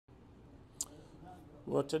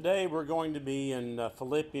Well, today we're going to be in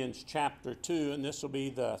Philippians chapter 2, and this will be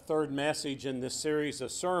the third message in this series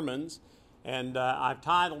of sermons. And I've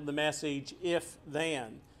titled the message, If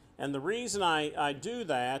Then. And the reason I do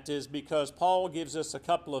that is because Paul gives us a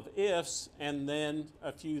couple of ifs and then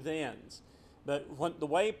a few thens. But the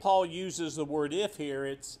way Paul uses the word if here,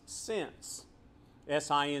 it's since,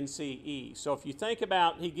 S-I-N-C-E. So if you think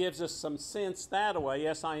about, he gives us some sense that way,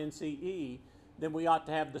 S-I-N-C-E, then we ought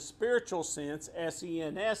to have the spiritual sense,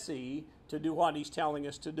 S-E-N-S-E, to do what he's telling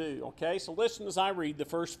us to do. Okay, so listen as I read the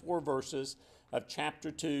first 4 verses of chapter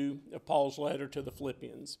 2 of Paul's letter to the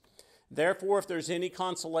Philippians. Therefore, if there's any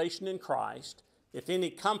consolation in Christ, if any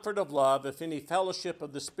comfort of love, if any fellowship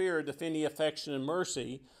of the Spirit, if any affection and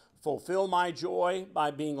mercy, fulfill my joy by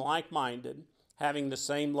being like-minded, having the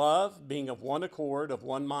same love, being of one accord, of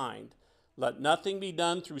one mind. Let nothing be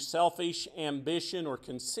done through selfish ambition or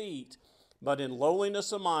conceit, but in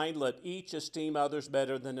lowliness of mind, let each esteem others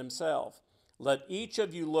better than himself. Let each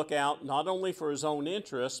of you look out not only for his own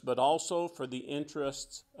interests, but also for the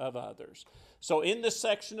interests of others. So in this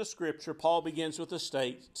section of Scripture, Paul begins with a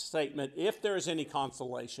statement, if there is any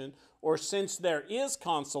consolation, or since there is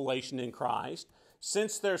consolation in Christ,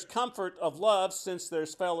 since there's comfort of love, since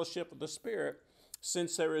there's fellowship of the Spirit,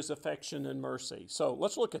 since there is affection and mercy. So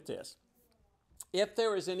let's look at this. If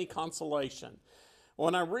there is any consolation.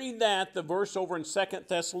 When I read that, the verse over in 2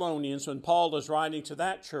 Thessalonians, when Paul is writing to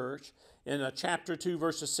that church, in chapter 2,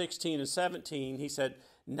 verses 16 and 17, he said,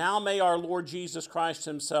 Now may our Lord Jesus Christ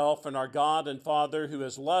himself and our God and Father who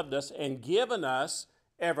has loved us and given us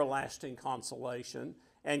everlasting consolation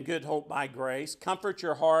and good hope by grace, comfort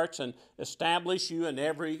your hearts and establish you in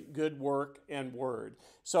every good work and word.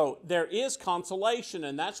 So there is consolation,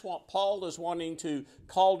 and that's what Paul is wanting to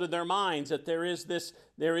call to their minds, that there is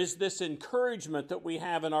this encouragement that we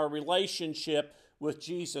have in our relationship with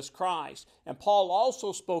Jesus Christ. And Paul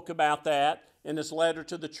also spoke about that in his letter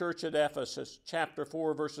to the church at Ephesus, chapter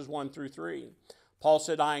 4, verses 1 through 3. Paul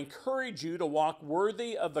said, I encourage you to walk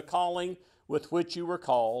worthy of the calling with which you were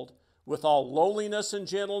called, with all lowliness and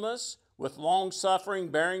gentleness, with long-suffering,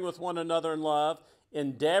 bearing with one another in love,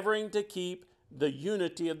 endeavoring to keep the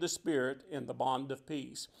unity of the Spirit in the bond of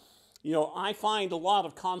peace. You know, I find a lot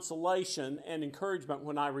of consolation and encouragement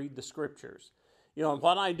when I read the Scriptures. You know, and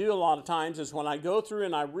what I do a lot of times is when I go through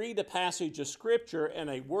and I read a passage of Scripture and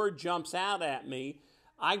a word jumps out at me,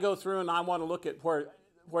 I go through and I want to look at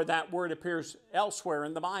where that word appears elsewhere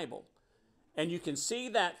in the Bible. And you can see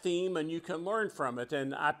that theme and you can learn from it.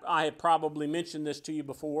 And I have probably mentioned this to you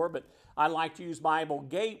before, but I like to use Bible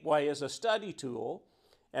Gateway as a study tool.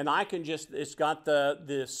 And I can it's got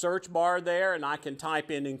the search bar there, and I can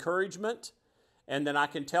type in encouragement. And then I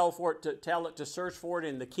can tell it to search for it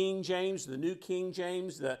in the King James, the New King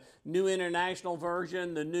James, the New International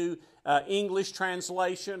Version, the New English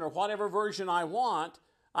Translation, or whatever version I want.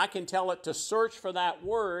 I can tell it to search for that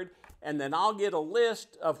word, and then I'll get a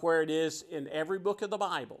list of where it is in every book of the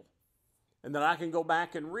Bible. And then I can go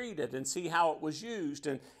back and read it and see how it was used.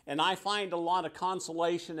 And I find a lot of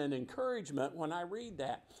consolation and encouragement when I read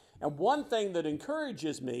that. And one thing that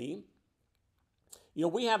encourages me, you know,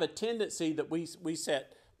 we have a tendency that we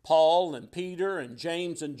set Paul and Peter and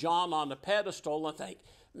James and John on a pedestal and think,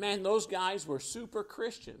 man, those guys were super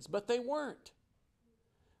Christians. But they weren't.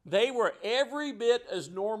 They were every bit as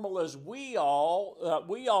normal as we all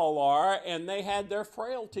are, and they had their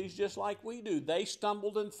frailties just like we do. They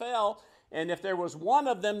stumbled and fell, and if there was one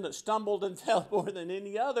of them that stumbled and fell more than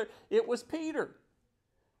any other, it was Peter.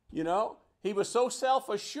 You know, he was so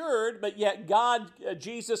self-assured, but yet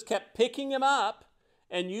Jesus kept picking him up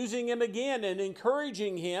and using him again and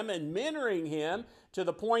encouraging him and mentoring him to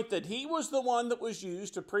the point that he was the one that was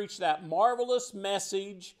used to preach that marvelous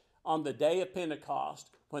message on the day of Pentecost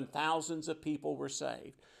when thousands of people were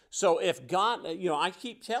saved. So if God, you know, I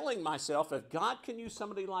keep telling myself, if God can use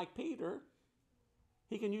somebody like Peter,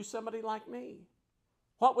 he can use somebody like me.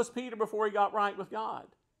 What was Peter before he got right with God?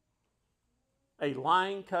 A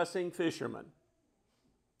lying, cussing fisherman.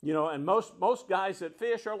 You know, and most guys that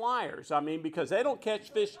fish are liars. I mean, because they don't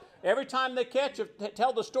catch fish. Every time they catch it,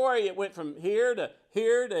 tell the story, it went from here to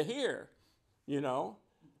here to here, you know.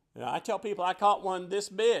 I tell people I caught one this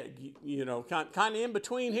big, you know, kind of in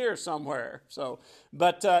between here somewhere. So,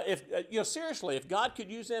 but seriously, if God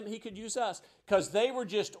could use them, he could use us, because they were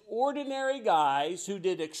just ordinary guys who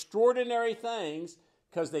did extraordinary things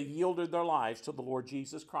because they yielded their lives to the Lord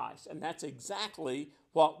Jesus Christ. And that's exactly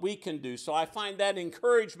what we can do. So I find that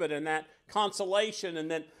encouragement and that consolation.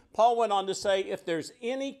 And then Paul went on to say, if there's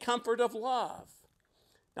any comfort of love.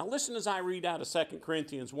 Now listen as I read out of 2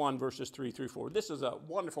 Corinthians 1, verses 3 through 4. This is a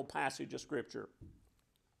wonderful passage of Scripture.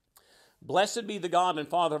 Blessed be the God and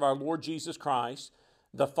Father of our Lord Jesus Christ,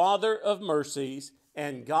 the Father of mercies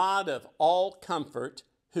and God of all comfort,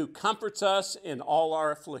 who comforts us in all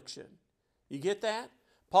our affliction. You get that?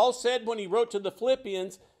 Paul said when he wrote to the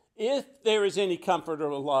Philippians, if there is any comfort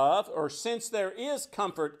of love, or since there is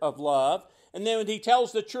comfort of love, and then when he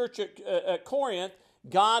tells the church at Corinth,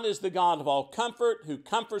 God is the God of all comfort, who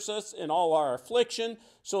comforts us in all our affliction,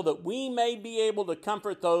 so that we may be able to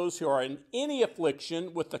comfort those who are in any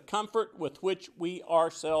affliction with the comfort with which we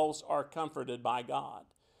ourselves are comforted by God.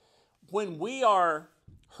 When we are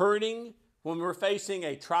hurting, when we're facing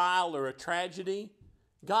a trial or a tragedy,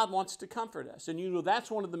 God wants to comfort us. And you know,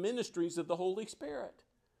 that's one of the ministries of the Holy Spirit.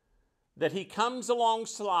 That He comes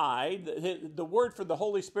alongside. The word for the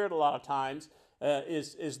Holy Spirit a lot of times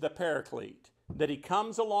is the Paraclete. That He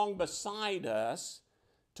comes along beside us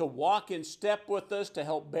to walk in step with us, to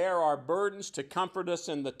help bear our burdens, to comfort us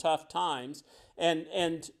in the tough times. And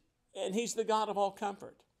He's the God of all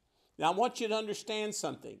comfort. Now I want you to understand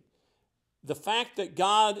something. The fact that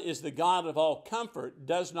God is the God of all comfort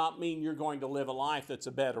does not mean you're going to live a life that's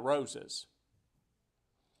a bed of roses.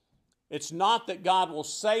 It's not that God will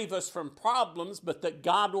save us from problems, but that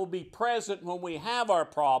God will be present when we have our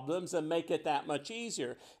problems and make it that much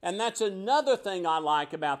easier. And that's another thing I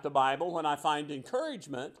like about the Bible when I find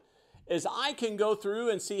encouragement, is I can go through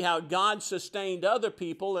and see how God sustained other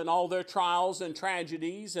people in all their trials and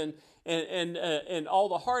tragedies and all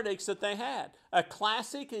the heartaches that they had. A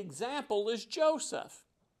classic example is Joseph.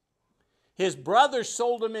 His brothers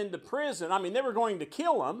sold him into prison. I mean, they were going to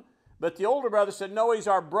kill him, but the older brother said, no, he's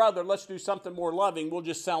our brother. Let's do something more loving. We'll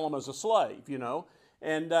just sell him as a slave, you know.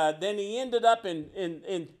 And then he ended up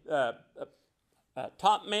in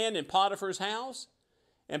top man in Potiphar's house.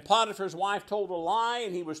 And Potiphar's wife told a lie,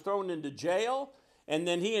 and he was thrown into jail. And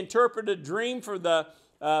then he interpreted a dream for the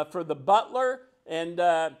butler and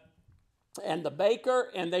the baker,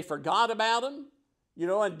 and they forgot about him, you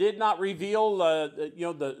know, and did not reveal,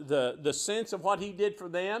 the sense of what he did for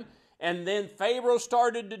them. And then Pharaoh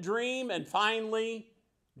started to dream, and finally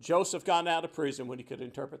Joseph got out of prison when he could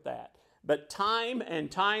interpret that. But time and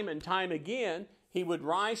time and time again, he would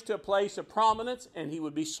rise to a place of prominence, and he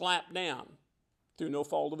would be slapped down through no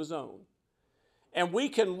fault of his own. And we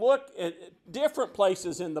can look at different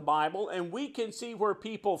places in the Bible, and we can see where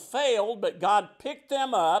people failed, but God picked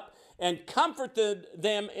them up and comforted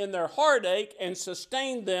them in their heartache and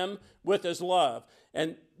sustained them with His love.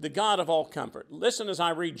 And the God of all comfort. Listen as I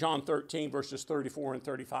read John 13, verses 34 and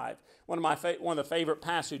 35. One of the favorite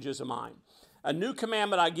passages of mine. A new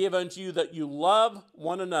commandment I give unto you, that you love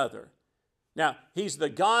one another. Now, He's the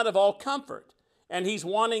God of all comfort. And He's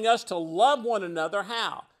wanting us to love one another.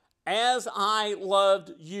 How? As I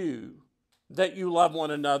loved you, that you love one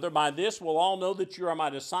another. By this we'll all know that you are my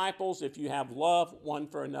disciples, if you have love one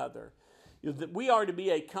for another. We are to be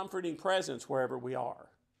a comforting presence wherever we are.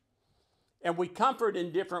 And we comfort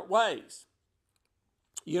in different ways.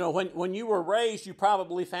 You know, when you were raised, you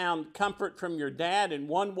probably found comfort from your dad in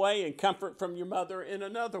one way and comfort from your mother in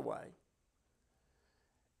another way.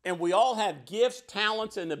 And we all have gifts,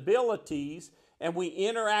 talents, and abilities, and we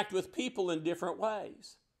interact with people in different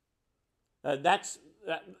ways. I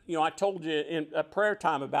told you in a prayer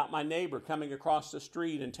time about my neighbor coming across the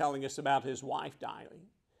street and telling us about his wife dying.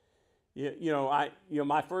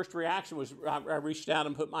 My first reaction was I reached out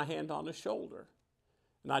and put my hand on his shoulder,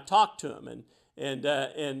 and I talked to him, and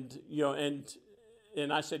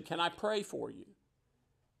I said, "Can I pray for you?"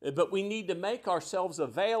 But we need to make ourselves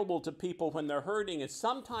available to people when they're hurting, and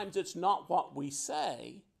sometimes it's not what we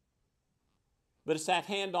say, but it's that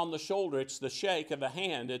hand on the shoulder. It's the shake of a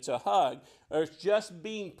hand. It's a hug, or it's just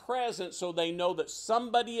being present so they know that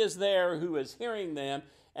somebody is there who is hearing them,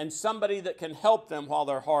 and somebody that can help them while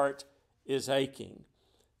their heart is aching.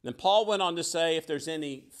 Then Paul went on to say, if there's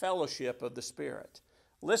any fellowship of the Spirit.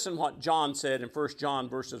 Listen what John said in 1 John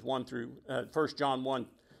 1,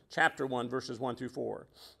 chapter 1, verses 1 through 4.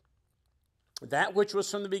 That which was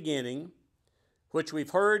from the beginning, which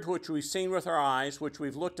we've heard, which we've seen with our eyes, which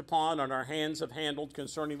we've looked upon and our hands have handled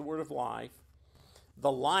concerning the word of life.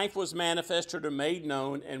 The life was manifested or made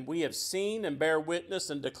known, and we have seen and bear witness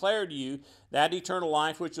and declare to you that eternal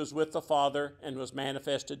life which was with the Father and was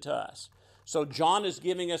manifested to us. So John is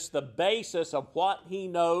giving us the basis of what he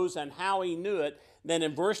knows and how he knew it. Then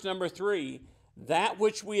in verse number 3, that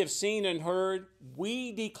which we have seen and heard,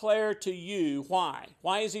 we declare to you. Why?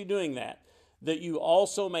 Why is he doing that? That you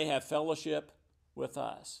also may have fellowship with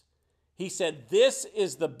us. He said, this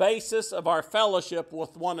is the basis of our fellowship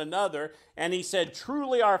with one another. And he said,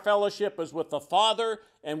 truly our fellowship is with the Father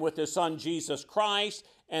and with his Son, Jesus Christ.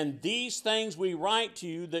 And these things we write to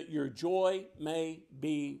you that your joy may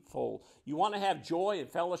be full. You want to have joy and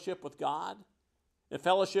fellowship with God? And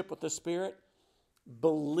fellowship with the Spirit?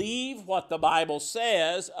 Believe what the Bible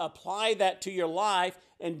says, apply that to your life,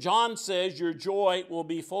 and John says your joy will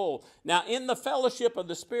be full. Now, in the fellowship of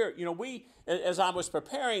the Spirit, as I was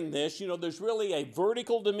preparing this, there's really a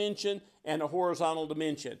vertical dimension and a horizontal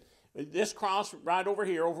dimension. This cross right over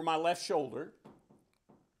here, over my left shoulder,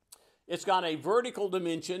 it's got a vertical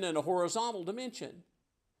dimension and a horizontal dimension.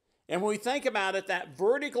 And when we think about it, that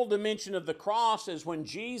vertical dimension of the cross is when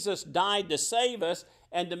Jesus died to save us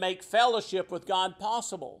and to make fellowship with God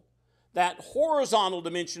possible. That horizontal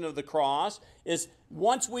dimension of the cross is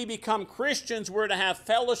once we become Christians, we're to have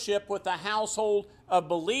fellowship with the household of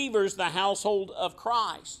believers, the household of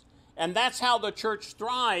Christ. And that's how the church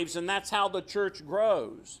thrives, and that's how the church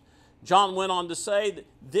grows. John went on to say that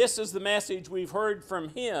this is the message we've heard from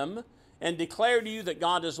him and declare to you that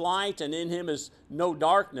God is light and in him is no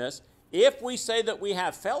darkness. If we say that we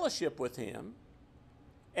have fellowship with him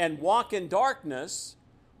and walk in darkness,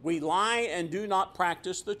 we lie and do not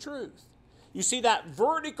practice the truth. You see, that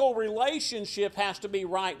vertical relationship has to be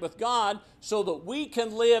right with God so that we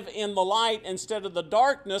can live in the light instead of the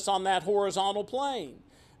darkness on that horizontal plane.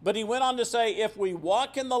 But he went on to say, if we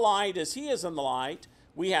walk in the light as he is in the light,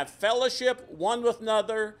 we have fellowship one with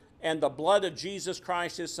another, and the blood of Jesus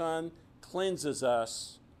Christ, his Son, cleanses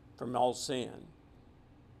us from all sin.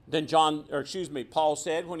 Then Paul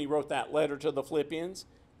said when he wrote that letter to the Philippians,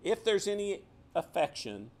 if there's any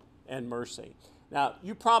affection and mercy. Now,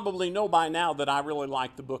 you probably know by now that I really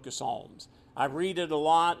like the book of Psalms. I read it a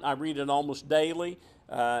lot. I read it almost daily.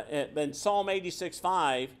 In Psalm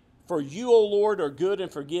 86:5, for you, O Lord, are good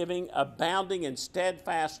and forgiving, abounding in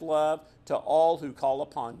steadfast love to all who call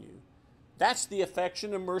upon you. That's the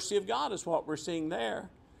affection and mercy of God is what we're seeing there.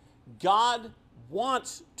 God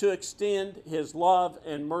wants to extend his love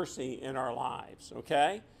and mercy in our lives,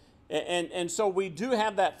 okay? And so we do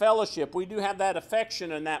have that fellowship. We do have that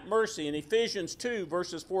affection and that mercy. In Ephesians 2,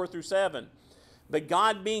 verses 4 through 7, but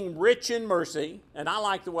God being rich in mercy, and I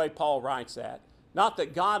like the way Paul writes that, not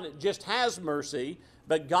that God just has mercy,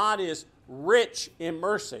 but God is rich in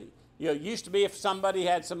mercy. It used to be if somebody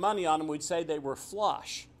had some money on them, we'd say they were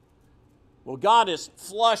flush. Well, God is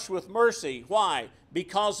flush with mercy. Why?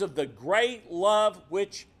 Because of the great love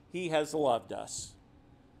which he has loved us.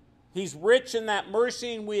 He's rich in that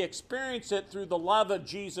mercy, and we experience it through the love of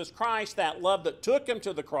Jesus Christ, that love that took him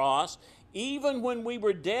to the cross. Even when we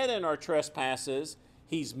were dead in our trespasses,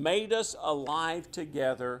 he's made us alive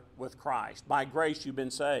together with Christ. By grace you've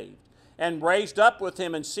been saved. And raised up with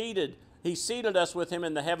him and he seated us with him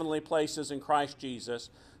in the heavenly places in Christ Jesus,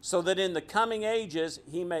 so that in the coming ages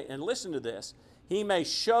he may, and listen to this, he may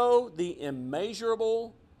show the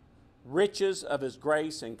immeasurable riches of his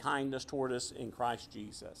grace and kindness toward us in Christ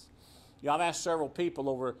Jesus. I've asked several people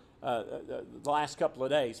over the last couple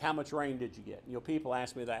of days, how much rain did you get? People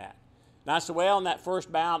ask me that. And I said, well, in that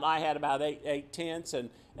first bout, I had about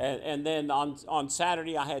 8/10, and then on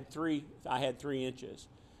Saturday, I had 3 inches.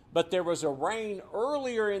 But there was a rain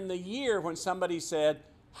earlier in the year when somebody said,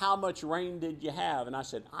 how much rain did you have? And I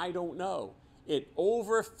said, I don't know. It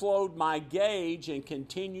overflowed my gauge and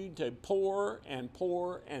continued to pour and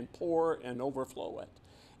pour and pour and overflow it.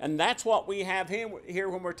 And that's what we have here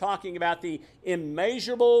when we're talking about the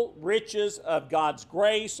immeasurable riches of God's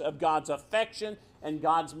grace, of God's affection, and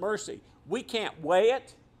God's mercy. We can't weigh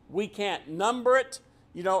it. We can't number it.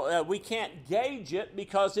 We can't gauge it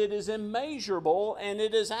because it is immeasurable and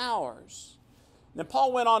it is ours. Then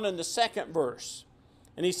Paul went on in the second verse,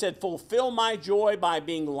 and he said, fulfill my joy by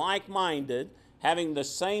being like-minded, having the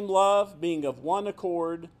same love, being of one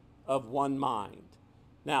accord, of one mind.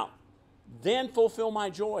 Now, then fulfill my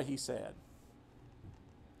joy, he said.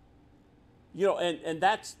 And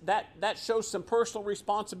that shows some personal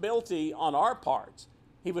responsibility on our parts.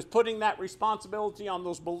 He was putting that responsibility on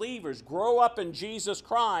those believers. Grow up in Jesus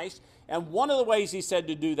Christ. And one of the ways he said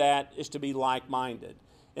to do that is to be like-minded.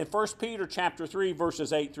 In 1 Peter chapter 3,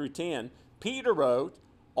 verses 8 through 10, Peter wrote,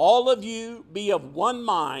 all of you be of one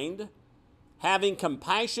mind, having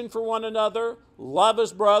compassion for one another, love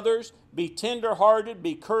as brothers, be tender-hearted,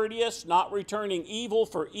 be courteous, not returning evil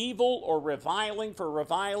for evil or reviling for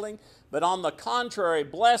reviling, but on the contrary,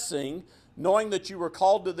 blessing, knowing that you were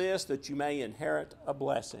called to this, that you may inherit a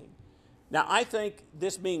blessing. Now, I think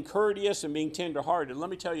this being courteous and being tender-hearted, let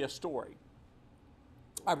me tell you a story.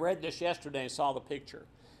 I read this yesterday and saw the picture.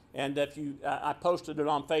 And I posted it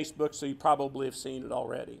on Facebook, so you probably have seen it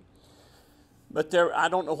already. But there, I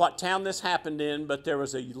don't know what town this happened in, but there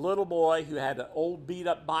was a little boy who had an old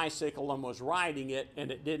beat-up bicycle and was riding it, and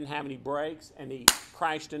it didn't have any brakes, and he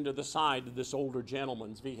crashed into the side of this older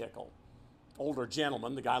gentleman's vehicle. Older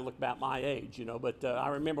gentleman, the guy looked about my age, you know, but I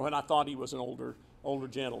remember when I thought he was an older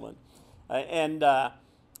gentleman.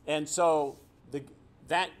 And so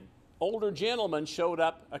that older gentleman showed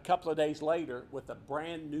up a couple of days later with a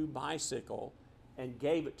brand new bicycle and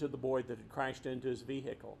gave it to the boy that had crashed into his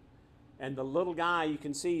vehicle. And the little guy, you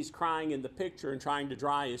can see he's crying in the picture and trying to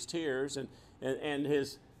dry his tears. And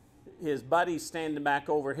his buddies standing back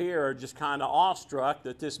over here are just kind of awestruck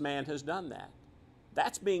that this man has done that.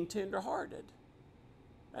 That's being tenderhearted.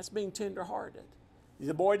 That's being tenderhearted.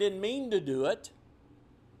 The boy didn't mean to do it.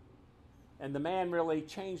 And the man really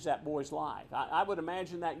changed that boy's life. I would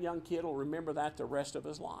imagine that young kid will remember that the rest of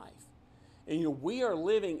his life. And you know, we are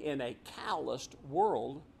living in a calloused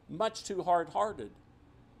world, much too hard-hearted.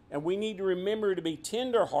 And we need to remember to be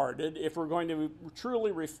tender-hearted if we're going to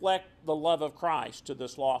truly reflect the love of Christ to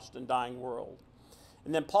this lost and dying world.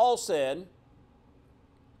 And then Paul said,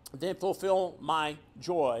 then fulfill my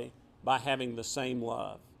joy by having the same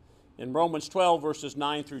love. In Romans 12, verses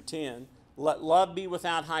 9 through 10, let love be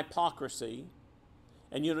without hypocrisy.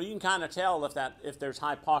 And you know, you can kind of tell if there's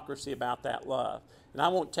hypocrisy about that love. And I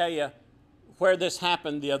won't tell you where this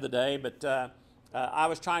happened the other day, but I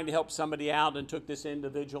was trying to help somebody out and took this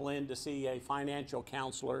individual in to see a financial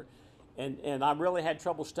counselor. And I really had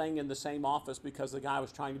trouble staying in the same office because the guy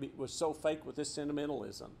was so fake with his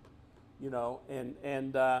sentimentalism, you know.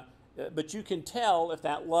 But you can tell if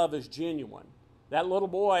that love is genuine. That little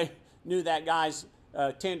boy knew that guy's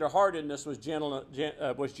tenderheartedness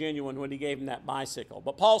was genuine when he gave him that bicycle.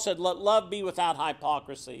 But Paul said, let love be without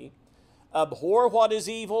hypocrisy. Abhor what is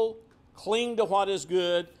evil, cling to what is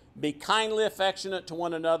good, be kindly affectionate to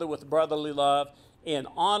one another with brotherly love, in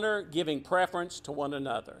honor, giving preference to one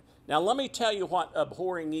another. Now, let me tell you what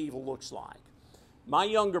abhorring evil looks like. My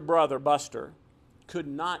younger brother, Buster, could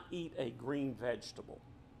not eat a green vegetable.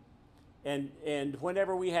 And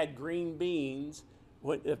whenever we had green beans,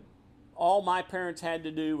 all my parents had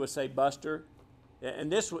to do was say, Buster,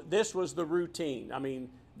 and this was the routine. I mean,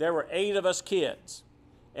 there were 8 of us kids,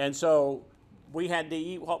 and so we had to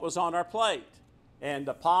eat what was on our plate. And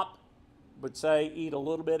the Pop would say, eat a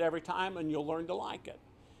little bit every time and you'll learn to like it.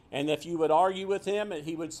 And if you would argue with him,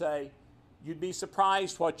 he would say, you'd be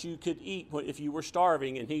surprised what you could eat if you were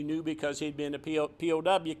starving. And he knew because he'd been in a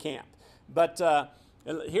POW camp. But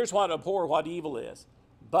here's what abhor what evil is.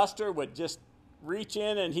 Buster would just reach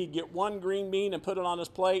in and he'd get one green bean and put it on his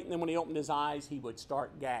plate. And then when he opened his eyes, he would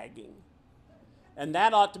start gagging. And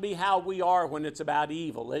that ought to be how we are when it's about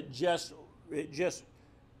evil. It just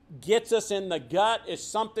gets us in the gut. Is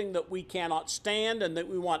something that we cannot stand and that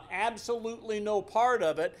we want absolutely no part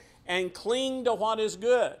of it, and cling to what is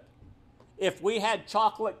good. If we had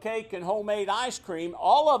chocolate cake and homemade ice cream,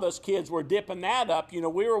 all of us kids were dipping that up. You know,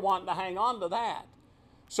 we were wanting to hang on to that.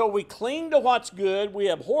 So we cling to what's good,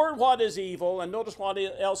 we abhor what is evil, and notice what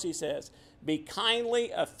else he says. Be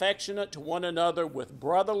kindly affectionate to one another with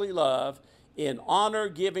brotherly love, in honor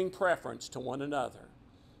giving preference to one another.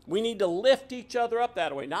 We need to lift each other up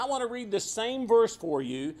that way. Now I want to read the same verse for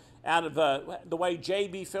you out of the way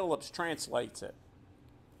J.B. Phillips translates it.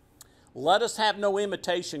 Let us have no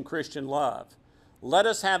imitation Christian love. Let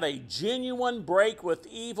us have a genuine break with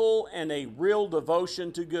evil and a real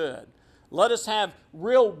devotion to good. Let us have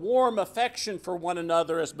real warm affection for one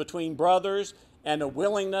another as between brothers, and a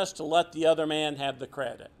willingness to let the other man have the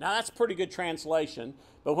credit. Now that's a pretty good translation,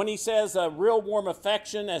 but when he says a real warm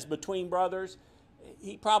affection as between brothers,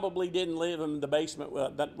 he probably didn't live in the basement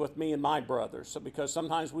with me and my brothers, so because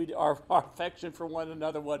sometimes our affection for one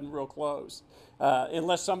another wasn't real close,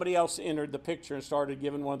 unless somebody else entered the picture and started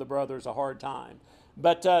giving one of the brothers a hard time.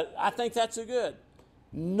 But I think that's a good.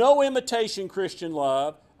 No imitation Christian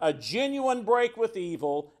love, a genuine break with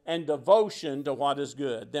evil, and devotion to what is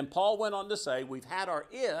good. Then Paul went on to say, we've had our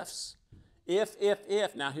ifs,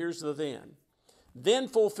 if. Now here's the then. Then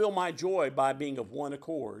fulfill my joy by being of one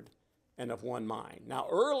accord and of one mind. Now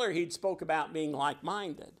earlier he'd spoke about being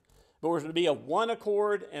like-minded, but we're going to be of one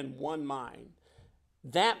accord and one mind.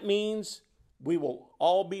 That means we will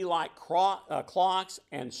all be like clocks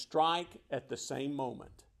and strike at the same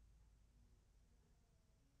moment.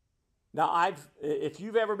 Now, if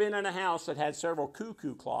you've ever been in a house that had several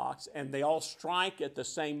cuckoo clocks and they all strike at the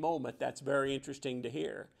same moment, that's very interesting to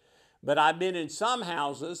hear. But I've been in some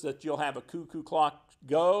houses that you'll have a cuckoo clock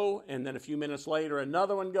go, and then a few minutes later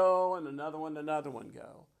another one go, and another one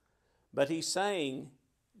go. But he's saying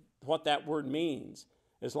what that word means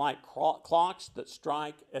is like clocks that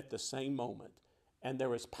strike at the same moment, and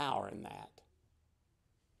there is power in that.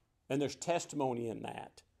 And there's testimony in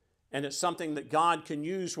that. And it's something that God can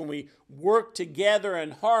use when we work together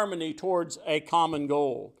in harmony towards a common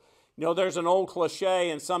goal. You know, there's an old cliche,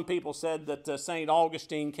 and some people said that St.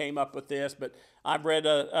 Augustine came up with this, but I've read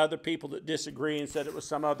other people that disagree and said it was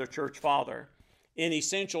some other church father. In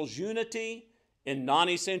essentials, unity. In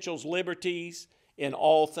non-essentials, liberties. In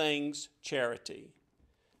all things, charity.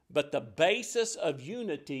 But the basis of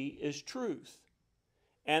unity is truth.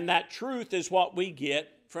 And that truth is what we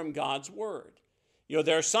get from God's Word. You know,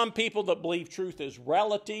 there are some people that believe truth is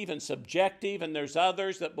relative and subjective, and there's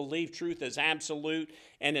others that believe truth is absolute,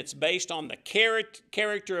 and it's based on the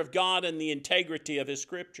character of God and the integrity of His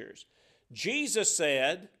Scriptures. Jesus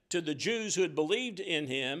said to the Jews who had believed in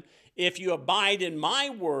Him, "If you abide in my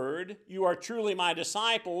word, you are truly my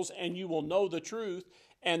disciples, and you will know the truth,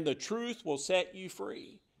 and the truth will set you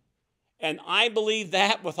free." And I believe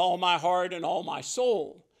that with all my heart and all my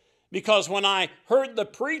soul. Because when I heard the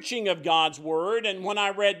preaching of God's Word and when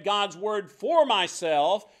I read God's Word for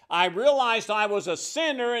myself, I realized I was a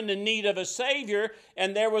sinner and in need of a Savior,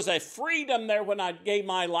 and there was a freedom there when I gave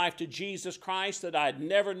my life to Jesus Christ that I had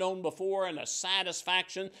never known before, and a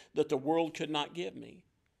satisfaction that the world could not give me.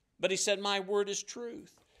 But He said, my Word is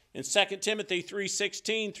truth. In 2 Timothy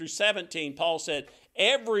 3:16 through 17, Paul said,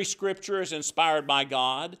 every Scripture is inspired by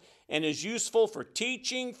God and is useful for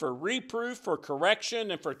teaching, for reproof, for correction,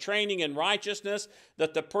 and for training in righteousness,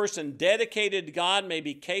 that the person dedicated to God may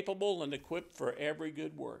be capable and equipped for every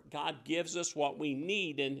good work. God gives us what we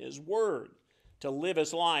need in His Word to live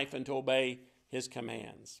His life and to obey His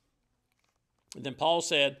commands. And then Paul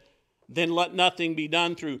said, then let nothing be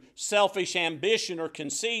done through selfish ambition or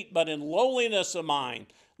conceit, but in lowliness of mind,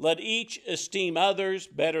 let each esteem others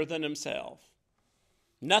better than himself.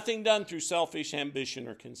 Nothing done through selfish ambition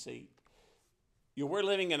or conceit. You know, we're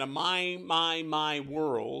living in a my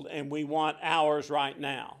world, and we want ours right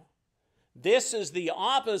now. This is the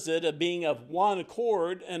opposite of being of one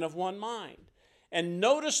accord and of one mind. And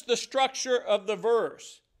notice the structure of the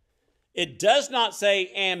verse. It does not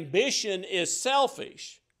say ambition is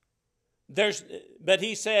selfish. But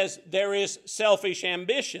he says there is selfish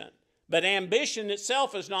ambition. But ambition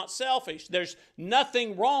itself is not selfish. There's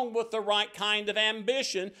nothing wrong with the right kind of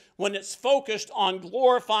ambition when it's focused on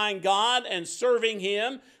glorifying God and serving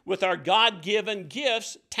Him with our God-given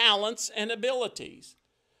gifts, talents, and abilities.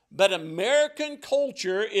 But American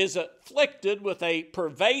culture is afflicted with a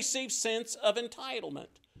pervasive sense of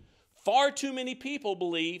entitlement. Far too many people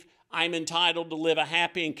believe I'm entitled to live a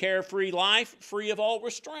happy and carefree life free of all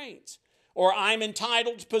restraints. Or I'm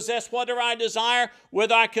entitled to possess whatever I desire,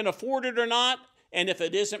 whether I can afford it or not, and if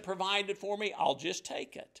it isn't provided for me, I'll just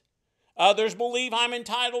take it. Others believe I'm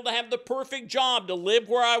entitled to have the perfect job, to live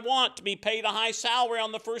where I want, to be paid a high salary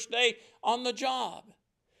on the first day on the job.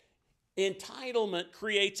 Entitlement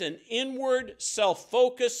creates an inward,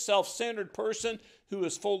 self-focused, self-centered person who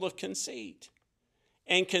is full of conceit.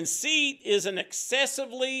 And conceit is an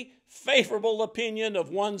excessively favorable opinion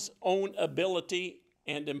of one's own ability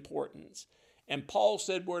and importance. And Paul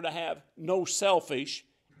said we're to have no selfish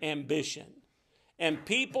ambition. And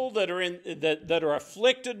people that are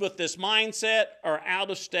afflicted with this mindset are out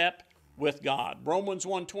of step with God. Romans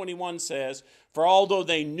 1:21 says, for although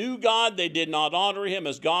they knew God, they did not honor Him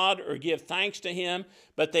as God or give thanks to Him,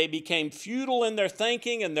 but they became futile in their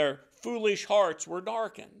thinking, and their foolish hearts were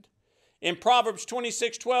darkened. In Proverbs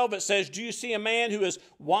 26:12 it says, do you see a man who is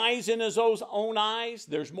wise in his own eyes?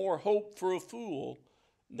 There's more hope for a fool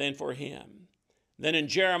than for him. Then in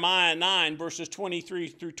Jeremiah 9, verses 23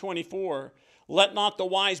 through 24, let not the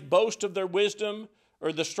wise boast of their wisdom,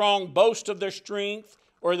 or the strong boast of their strength,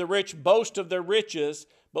 or the rich boast of their riches,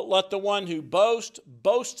 but let the one who boast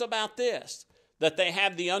about this, that they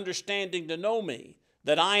have the understanding to know me,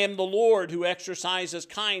 that I am the Lord who exercises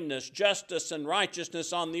kindness, justice, and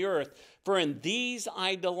righteousness on the earth. For in these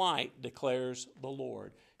I delight, declares the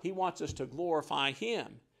Lord. He wants us to glorify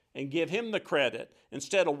Him and give Him the credit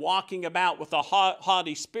instead of walking about with a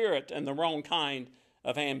haughty spirit and the wrong kind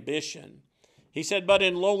of ambition. He said, but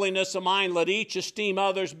in lowliness of mind, let each esteem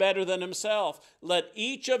others better than himself. Let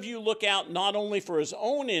each of you look out not only for his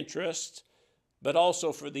own interests, but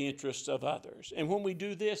also for the interests of others. And when we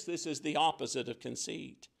do this, this is the opposite of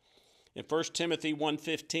conceit. In 1 Timothy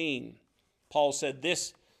 1:15, Paul said,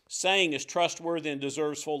 this saying is trustworthy and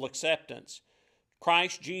deserves full acceptance.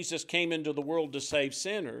 Christ Jesus came into the world to save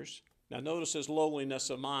sinners. Now notice his lowliness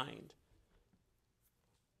of mind.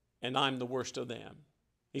 And I'm the worst of them.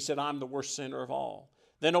 He said, I'm the worst sinner of all.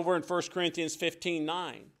 Then over in 1 Corinthians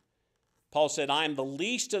 15:9, Paul said, I am the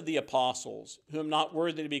least of the apostles, who am not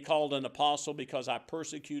worthy to be called an apostle because I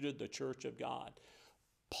persecuted the church of God.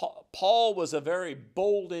 Paul was a very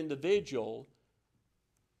bold individual,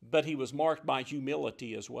 but he was marked by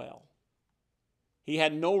humility as well. He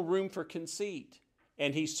had no room for conceit,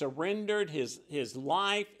 and he surrendered his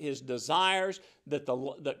life, his desires,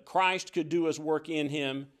 that Christ could do his work in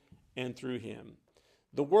him and through him.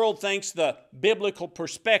 The world thinks the biblical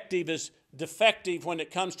perspective is defective when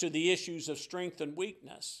it comes to the issues of strength and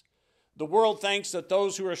weakness. The world thinks that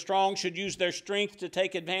those who are strong should use their strength to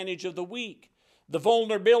take advantage of the weak. The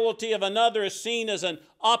vulnerability of another is seen as an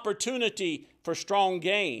opportunity for strong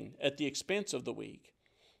gain at the expense of the weak.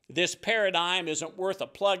 This paradigm isn't worth a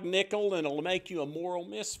plug nickel, and it'll make you a moral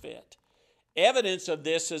misfit. Evidence of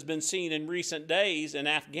this has been seen in recent days in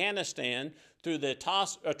Afghanistan through the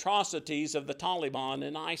atrocities of the Taliban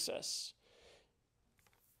and ISIS.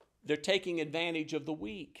 They're taking advantage of the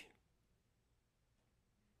weak.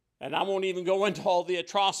 And I won't even go into all the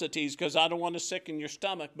atrocities because I don't want to sicken your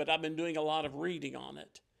stomach, but I've been doing a lot of reading on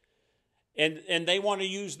it. And they want to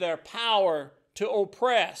use their power to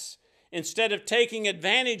oppress. Instead of taking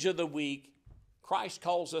advantage of the weak, Christ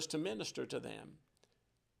calls us to minister to them.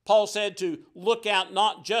 Paul said to look out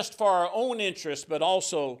not just for our own interests, but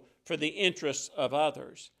also for the interests of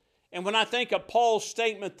others. And when I think of Paul's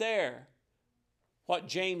statement there, what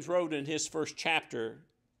James wrote in his first chapter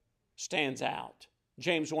stands out.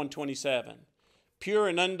 James 1:27, pure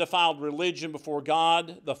and undefiled religion before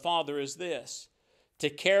God the Father is this, to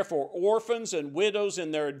care for orphans and widows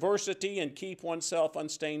in their adversity and keep oneself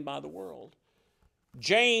unstained by the world.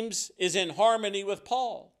 James is in harmony with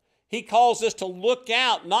Paul. He calls us to look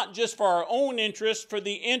out not just for our own interest, for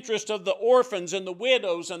the interest of the orphans and the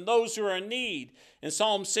widows and those who are in need. In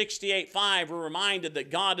Psalm 68:5, we're reminded that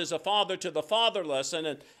God is a father to the fatherless and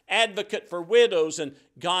an advocate for widows, and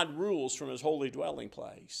God rules from his holy dwelling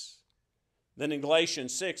place. Then in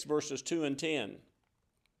Galatians 6, verses 2 and 10,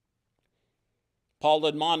 Paul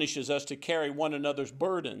admonishes us to carry one another's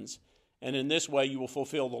burdens, and in this way you will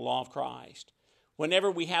fulfill the law of Christ. Whenever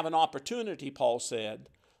we have an opportunity, Paul said,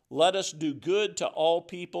 let us do good to all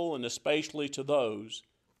people and especially to those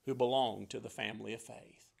who belong to the family of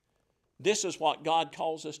faith. This is what God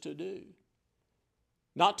calls us to do.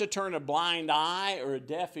 Not to turn a blind eye or a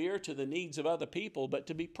deaf ear to the needs of other people, but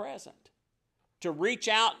to be present. To reach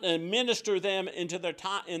out and minister them in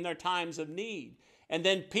their times of need. And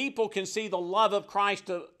then people can see the love of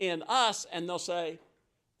Christ in us, and they'll say,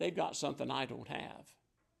 they've got something I don't have,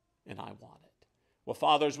 and I want it. Well,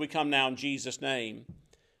 Father, as we come now in Jesus' name,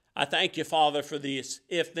 I thank you, Father, for this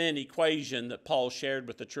if-then equation that Paul shared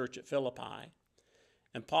with the church at Philippi.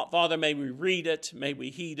 And Father, may we read it, may we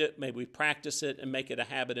heed it, may we practice it, and make it a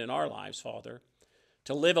habit in our lives, Father,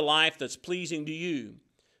 to live a life that's pleasing to you,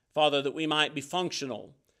 Father, that we might be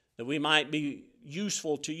functional, that we might be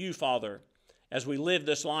useful to you, Father, as we live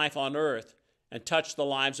this life on earth and touch the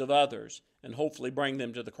lives of others and hopefully bring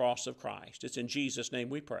them to the cross of Christ. It's in Jesus' name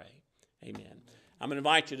we pray. Amen. I'm going to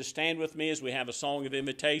invite you to stand with me as we have a song of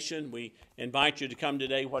invitation. We invite you to come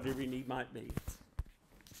today, whatever your need might be.